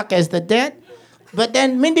Orbach as the dad? But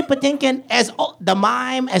then Mindy Patinkin as the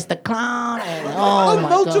mime, as the clown, and my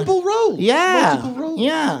multiple God. roles. Yeah. Multiple roles.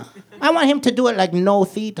 Yeah. I want him to do it like no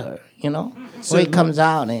theater, where he comes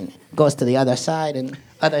out and goes to the other side, and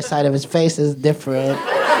other side of his face is different.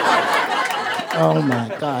 Oh my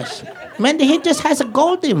gosh. Mandy, he just has a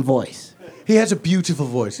golden voice. He has a beautiful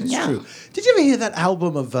voice, it's true. Did you ever hear that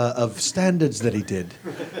album of standards that he did?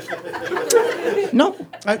 No.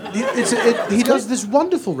 He does this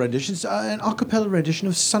wonderful rendition, an a cappella rendition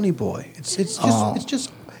of Sunny Boy. It's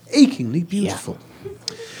just achingly beautiful.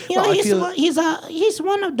 Yeah. He's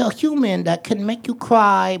one of the human that can make you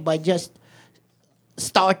cry by just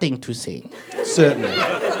starting to sing. Certainly.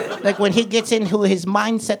 Like when he gets into his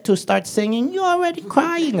mindset to start singing, you're already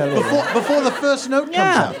crying a little. Before the first note comes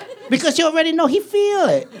out. Because you already know he feel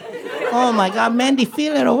it. Oh my God, Mandy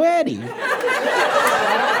feel it already.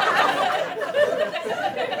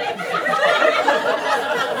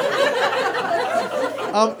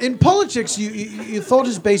 In politics, your thought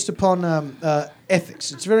is based upon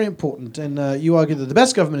ethics. It's very important, and you argue that the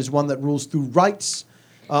best government is one that rules through rights,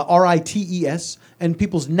 rights, and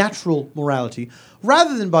people's natural morality,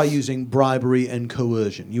 rather than by using bribery and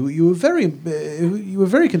coercion. You were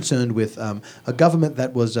very concerned with a government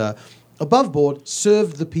that was above board,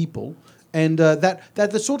 served the people, and that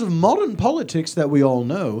the sort of modern politics that we all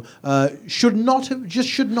know should not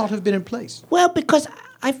have been in place. Well, because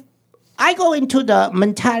I go into the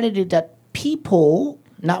mentality that people,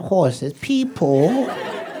 not horses, people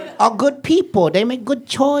are good people. They make good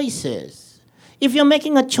choices. If you're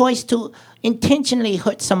making a choice to intentionally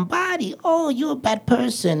hurt somebody, you're a bad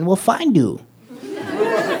person. We'll find you.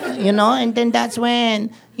 And then that's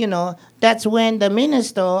when the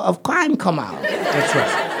minister of crime come out. That's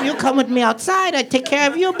right. You come with me outside, I take care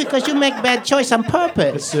of you because you make bad choice on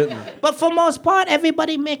purpose. Certainly. But for most part,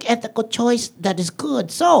 everybody make ethical choice that is good.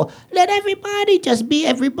 So let everybody just be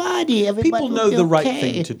everybody. People know the right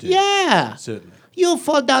thing to do. Yeah. Certainly. You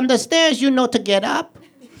fall down the stairs, you know to get up.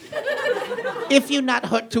 if you're not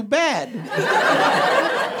hurt too bad.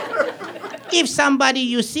 If somebody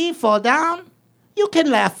you see fall down, you can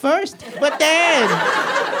laugh first, but then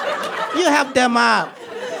you help them up.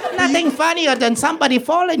 Nothing funnier than somebody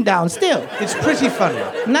falling down still. It's pretty funny.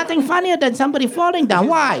 Nothing funnier than somebody falling down.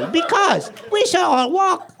 Why? Because we should all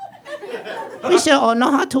walk. We should all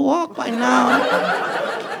know how to walk by now.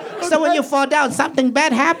 So when you fall down, something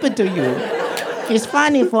bad happened to you. It's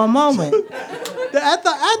funny for a moment. At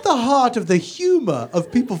the heart of the humor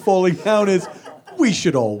of people falling down is, we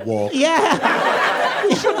should all walk. Yeah.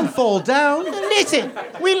 We shouldn't fall down. Listen,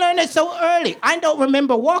 we learned it so early. I don't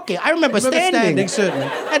remember walking. I remember standing. Certainly.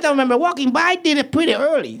 I don't remember walking, but I did it pretty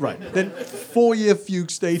early. Right. Then 4-year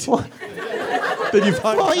fugue state. Then you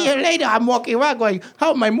find 4 years later, I'm walking around going,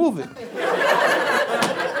 how am I moving?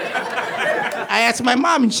 I asked my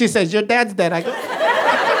mom, and she says, your dad's dead. I go,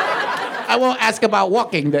 I won't ask about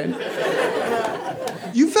walking then.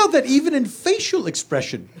 You felt that even in facial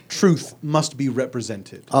expression, truth must be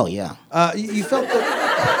represented. Oh, yeah. You felt that...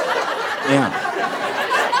 Yeah.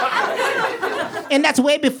 And that's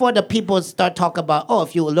way before the people start talking about, oh,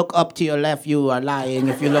 if you look up to your left, you are lying.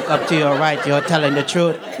 If you look up to your right, you're telling the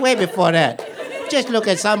truth. Way before that. Just look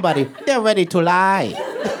at somebody. They're ready to lie.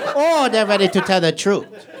 Or they're ready to tell the truth.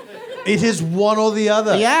 It is one or the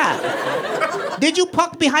other. Yeah. Did you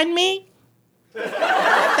park behind me?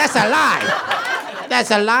 That's a lie. That's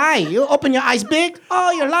a lie. You open your eyes big?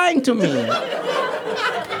 Oh, you're lying to me.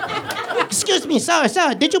 Excuse me, sir,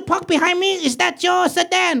 did you park behind me? Is that your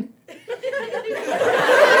sedan?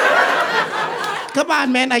 Come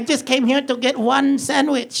on, man, I just came here to get one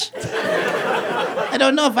sandwich. I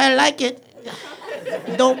don't know if I like it.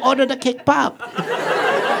 Don't order the cake pop.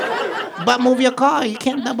 But move your car. You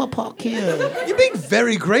can't double park here. You're being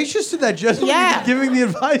very gracious to that gentleman. Yeah. Giving the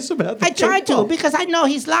advice about the I tried to cake pop. because I know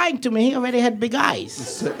he's lying to me. He already had big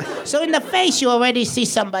eyes. So in the face, you already see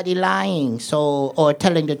somebody lying, or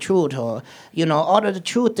telling the truth, or all of the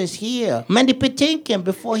truth is here. Mandy Patinkin,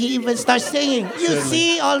 before he even starts singing, you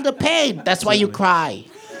see all the pain. That's why you cry.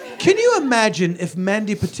 Can you imagine if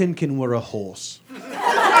Mandy Patinkin were a horse?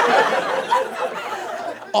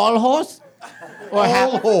 All horse? Or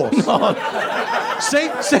All horse.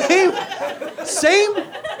 Same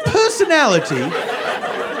personality.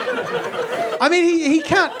 I mean, he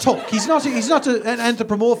can't talk. He's not an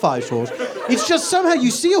anthropomorphized horse. It's just somehow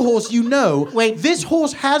you see a horse, Wait. This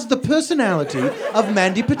horse has the personality of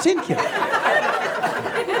Mandy Patinkin.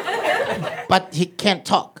 But he can't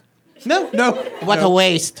talk. No. What no. a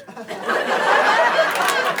waste.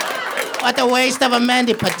 What a waste of a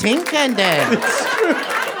Mandy Patinkin then.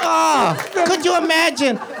 Oh, could you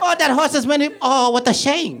imagine? Oh, that horse is Mandy. Oh, what a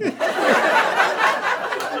shame.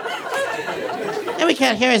 And we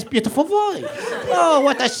can't hear his beautiful voice. Oh,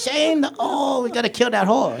 what a shame. Oh, we gotta kill that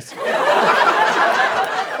horse.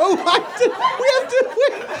 Oh, we have to.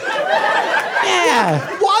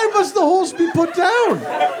 Yeah. Why must the horse be put down?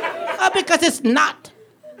 Because it's not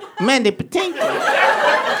Mandy Patinkin.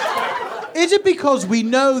 Is it because we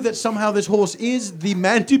know that somehow this horse is the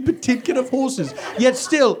Mandy Patinkin of horses, yet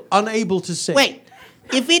still unable to sing? Wait.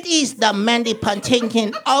 If it is the Mandy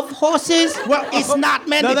Patinkin of horses, it's not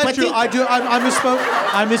Mandy Patinkin. No, that's true.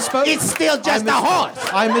 I misspoke. It's still just a horse.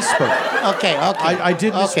 I misspoke. Okay. I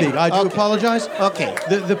did misspeak. I do apologize. Okay.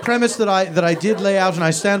 The premise that I did lay out, and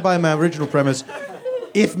I stand by my original premise,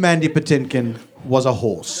 if Mandy Patinkin was a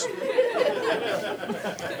horse.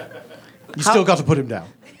 You still got to put him down.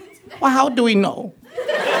 Well, how do we know?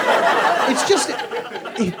 It's just...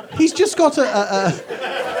 He's just got a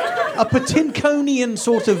Patinkonian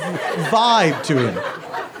sort of vibe to him.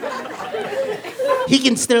 He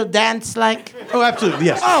can still dance like... Oh, absolutely,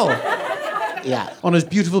 yes. Oh! Yeah. On his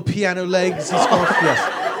beautiful piano legs, he's got... Yes.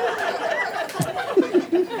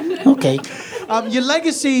 Okay. Your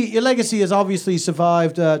legacy has obviously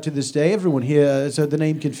survived to this day. Everyone here has heard the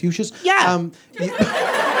name Confucius. Yeah.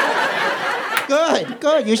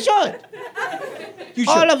 Good. You should. You should.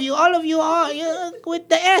 All of you are with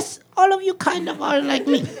the S. All of you kind of are like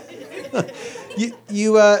me.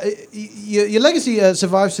 Your legacy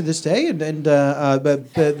survives to this day, and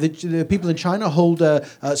the people in China hold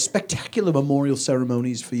spectacular memorial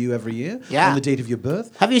ceremonies for you every year on the date of your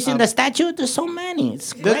birth. Have you seen the statue? There's so many.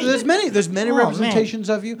 It's great. There's many representations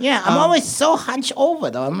of you. Yeah, I'm always so hunched over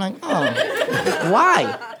though. I'm like, oh,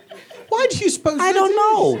 why? Why do you suppose? I don't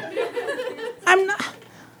know. I'm not.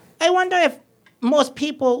 I wonder if most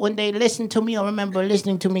people, when they listen to me or remember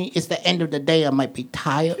listening to me, it's the end of the day. I might be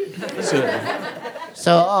tired.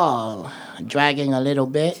 So, dragging a little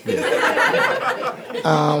bit. But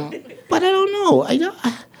I don't know.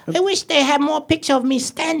 I wish they had more picture of me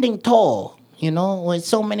standing tall, with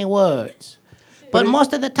so many words. But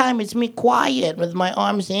most of the time, it's me quiet with my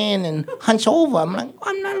arms in and hunched over.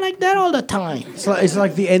 I'm not like that all the time. It's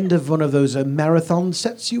like the end of one of those marathon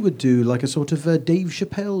sets you would do, like a sort of Dave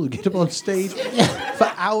Chappelle, get up on stage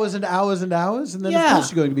for hours and hours and hours, and then of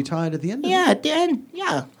course you're going to be tired at the end. Yeah, at the end,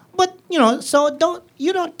 yeah. But so don't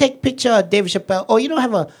take picture of Dave Chappelle, or you don't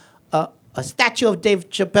have a statue of Dave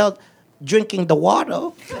Chappelle drinking the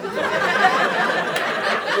water,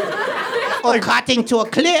 or cutting to a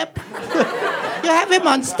clip. You have him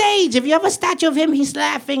on stage. If you have a statue of him, he's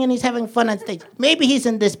laughing and he's having fun on stage. Maybe he's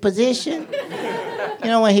in this position,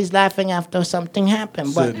 when he's laughing after something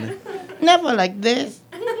happened. But Certainly. never like this.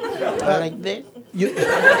 Or like this.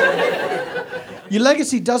 Your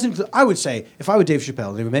legacy doesn't. I would say, if I were Dave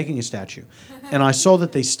Chappelle, they were making a statue, and I saw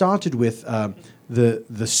that they started with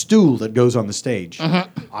the stool that goes on the stage.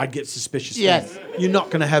 I'd get suspicious. Yes. You're not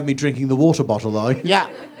going to have me drinking the water bottle, are you? Yeah,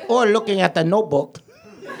 or looking at the notebook.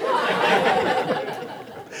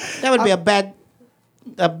 That would be a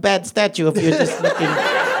bad statue if you're just looking.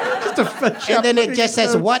 And then it just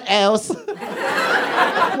says, "What else?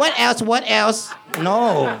 What else? What else?"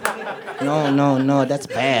 No, that's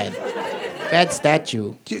bad. Bad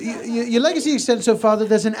statue. Your legacy extends so far that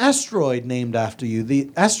there's an asteroid named after you.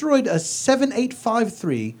 The asteroid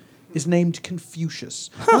 7853 is named Confucius.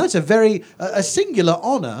 Now, that's a very singular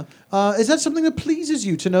honor. Is that something that pleases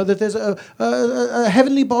you to know that there's a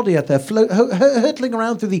heavenly body out there hurtling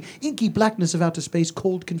around through the inky blackness of outer space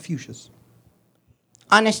called Confucius?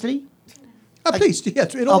 Honestly? Please,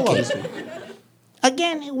 yes, in all honesty.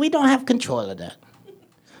 Again, we don't have control of that.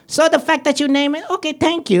 So the fact that you name it, okay,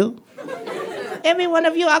 thank you. Every one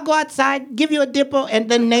of you, I'll go outside, give you a dipper, and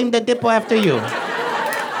then name the dipper after you.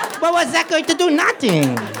 But what's that going to do?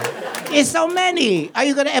 Nothing. It's so many. Are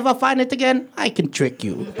you going to ever find it again? I can trick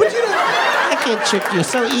you. I can trick you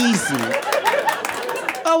so easy.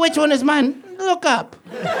 Oh, which one is mine? Look up.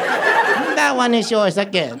 That one is yours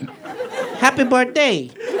again. Happy birthday.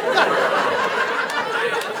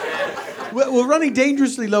 We're running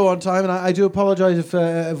dangerously low on time, and I do apologize if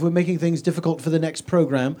we're making things difficult for the next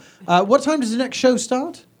program. What time does the next show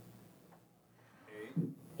start?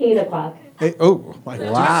 8 o'clock. Oh, my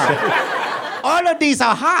God. Wow. All of these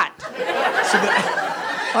are hot.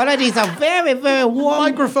 All of these are very, very warm.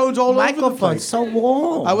 Microphones all over the place. Microphones, so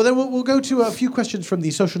warm. Well, then we'll go to a few questions from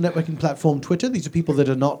the social networking platform Twitter. These are people that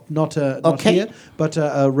are not Okay. here, but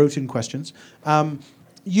wrote in questions.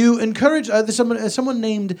 You encourage there's someone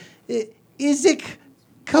named Isaac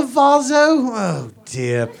Cavazo. Oh,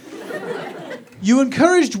 dear. You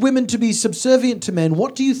encouraged women to be subservient to men.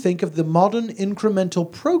 What do you think of the modern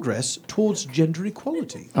incremental progress towards gender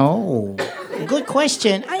equality? Oh, good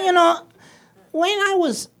question. When I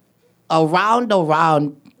was around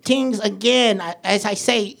things again, as I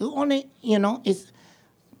say, only it's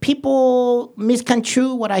people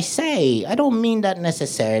misconstrue what I say. I don't mean that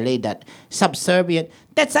necessarily. That subservient.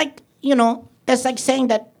 That's like saying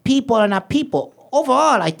that people are not people.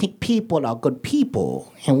 Overall, I think people are good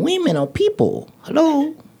people, and women are people.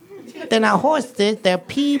 Hello? They're not horses, they're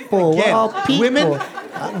people. We're all people.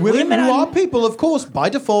 Women who are people, of course, by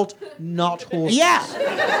default, not horses. Yeah.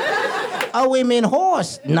 A women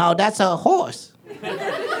horse. No, that's a horse.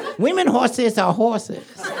 Women horses are horses.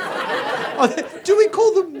 Do we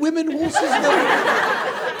call them women horses then?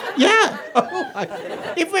 Yeah.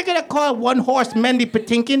 If we're going to call one horse Mandy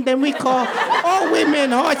Patinkin, then we call all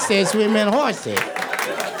women horses women horses.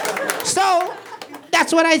 So,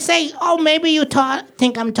 that's what I say. Oh, maybe you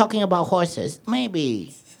think I'm talking about horses.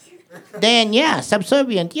 Maybe. Then, yeah,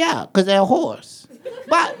 subservient, yeah, because they're a horse.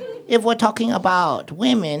 But if we're talking about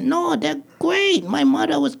women, no, they're great. My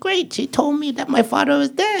mother was great. She told me that my father was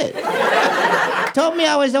dead. Told me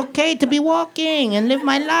I was okay to be walking and live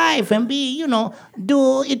my life and be,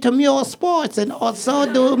 do intramural sports and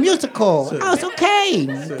also do musical. I was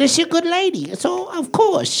okay. She's a good lady. So, of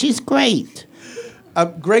course, she's great.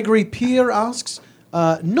 Gregory Peer asks,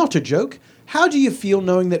 not a joke, how do you feel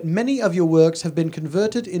knowing that many of your works have been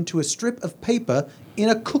converted into a strip of paper in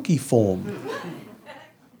a cookie form?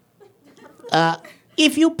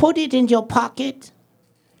 If you put it in your pocket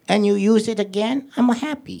and you use it again, I'm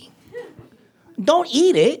happy. Don't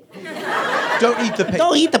eat it. Don't eat the paper.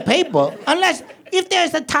 Don't eat the paper. Unless, if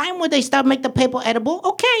there's a time where they start make the paper edible,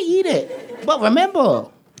 okay, eat it. But remember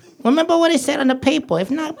what it said on the paper. If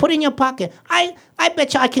not, put it in your pocket. I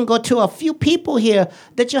bet you I can go to a few people here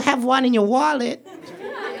that you have one in your wallet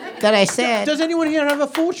that I said. Does anyone here have a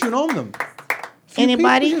fortune on them?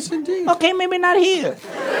 Anybody? People? Yes, indeed. Okay, maybe not here.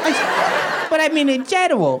 But I mean in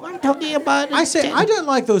general. I'm talking about... I say, I don't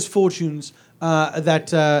like those fortunes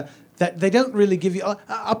that that they don't really give you...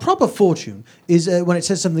 A proper fortune is when it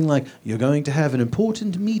says something like, you're going to have an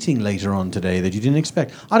important meeting later on today that you didn't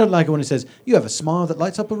expect. I don't like it when it says, you have a smile that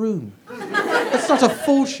lights up a room. That's not a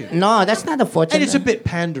fortune. No, that's not a fortune. And it's a bit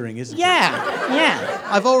pandering, isn't it? Yeah.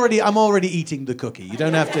 I'm already eating the cookie. You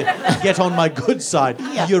don't have to get on my good side.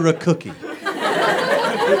 Yeah. You're a cookie.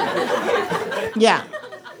 Yeah.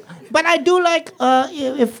 But I do like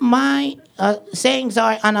if my sayings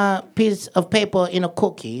are on a piece of paper in a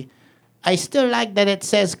cookie, I still like that it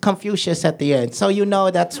says Confucius at the end. So you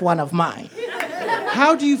know that's one of mine.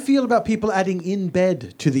 How do you feel about people adding in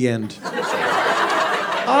bed to the end?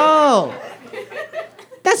 Oh.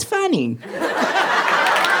 That's funny.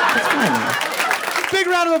 That's funny. Big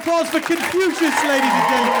round of applause for Confucius, ladies and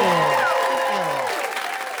gentlemen.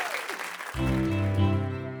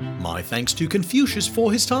 My thanks to Confucius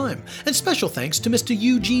for his time, and special thanks to Mr.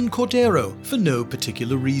 Eugene Cordero for no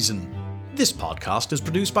particular reason. This podcast is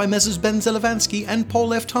produced by Messrs. Ben Zelavansky and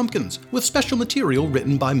Paul F. Tompkins, with special material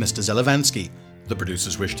written by Mr. Zelavansky. The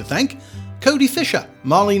producers wish to thank Cody Fisher,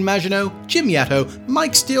 Marlene Maginot, Jim Yatto,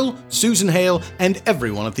 Mike Still, Susan Hale, and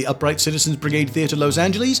everyone at the Upright Citizens Brigade Theatre Los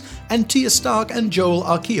Angeles, and Tia Stark and Joel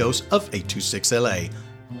Archeos of 826LA.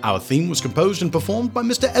 Our theme was composed and performed by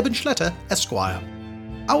Mr. Eben Schletter, Esquire.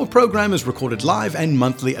 Our program is recorded live and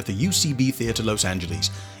monthly at the UCB Theatre Los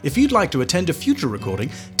Angeles. If you'd like to attend a future recording,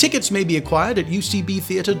 tickets may be acquired at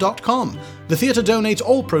ucbtheatre.com. The theatre donates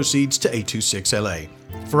all proceeds to 826LA.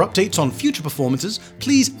 For updates on future performances,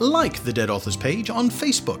 please like the Dead Authors page on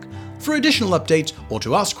Facebook. For additional updates or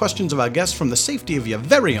to ask questions of our guests from the safety of your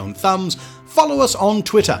very own thumbs, follow us on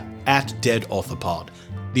Twitter at DeadAuthorPod.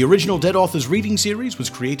 The original Dead Authors reading series was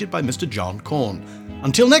created by Mr. John Korn.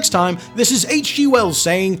 Until next time, this is H.G. Wells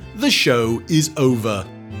saying, the show is over.